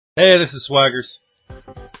Hey, this is Swaggers,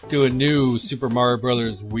 doing new Super Mario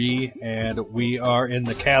Brothers Wii, and we are in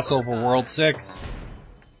the castle for World 6.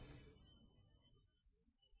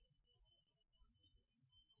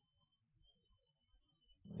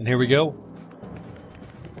 And here we go.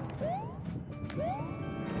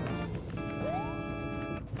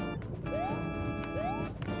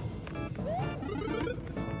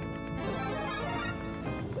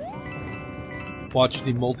 Watch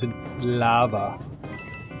the molten lava.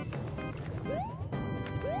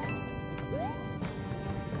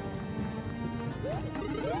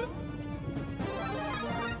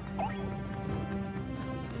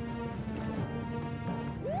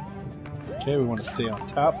 Okay, we want to stay on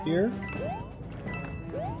top here.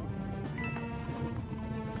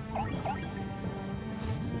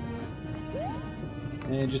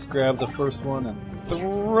 And just grab the first one and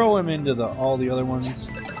throw him into all the other ones.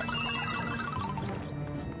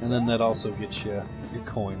 And then that also gets you your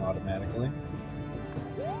coin automatically.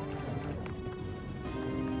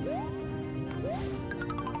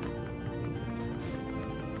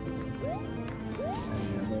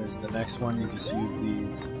 And there's the next one. You just use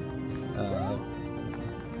these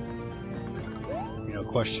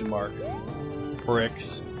question mark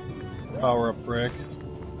bricks, power-up bricks.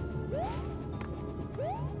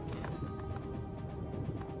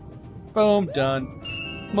 Boom, done.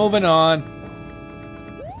 Moving on.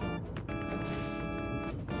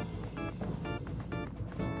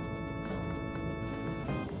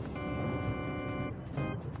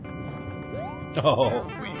 Oh,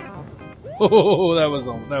 weak. Oh, that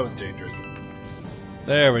was dangerous.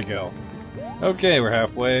 There we go. Okay, we're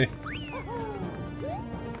halfway.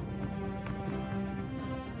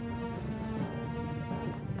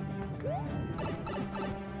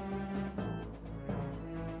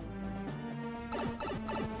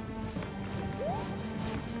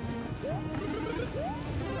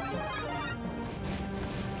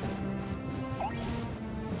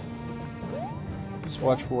 Just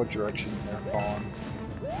watch for what direction they're falling.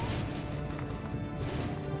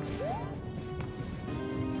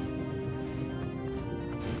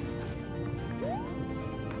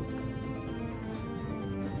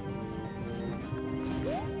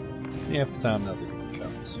 Half the time nothing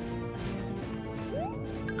comes.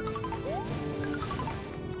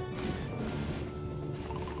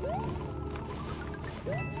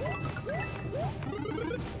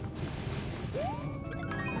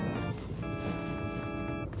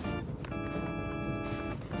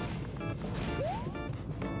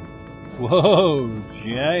 Whoa,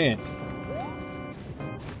 giant!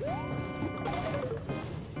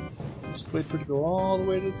 Just wait for it to go all the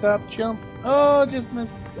way to the top, jump. Oh, just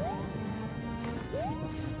missed.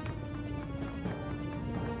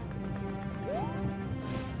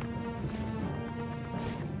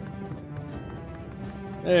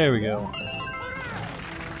 There we go.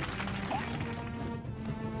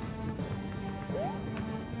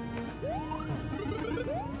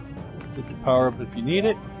 Get the power up if you need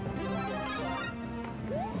it.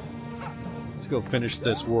 Let's go finish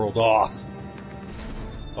this world off.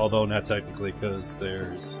 Although not technically, because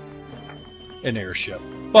there's an airship.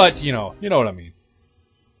 But you know what I mean.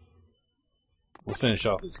 We'll finish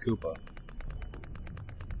off this Koopa.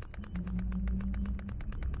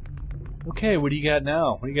 Okay, what do you got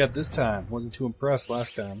now? What do you got this time? Wasn't too impressed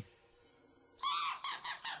last time.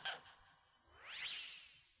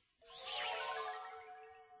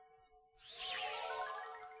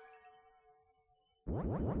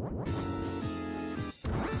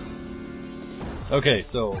 Okay,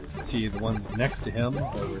 so see the ones next to him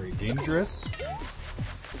are very dangerous.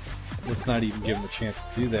 Let's not even give him a chance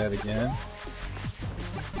to do that again.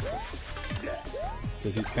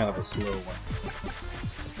 Because he's kind of a slow one.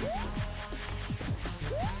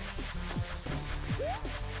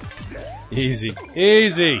 Easy.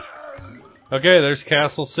 Easy! Okay, there's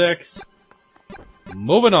Castle 6.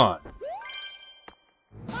 Moving on.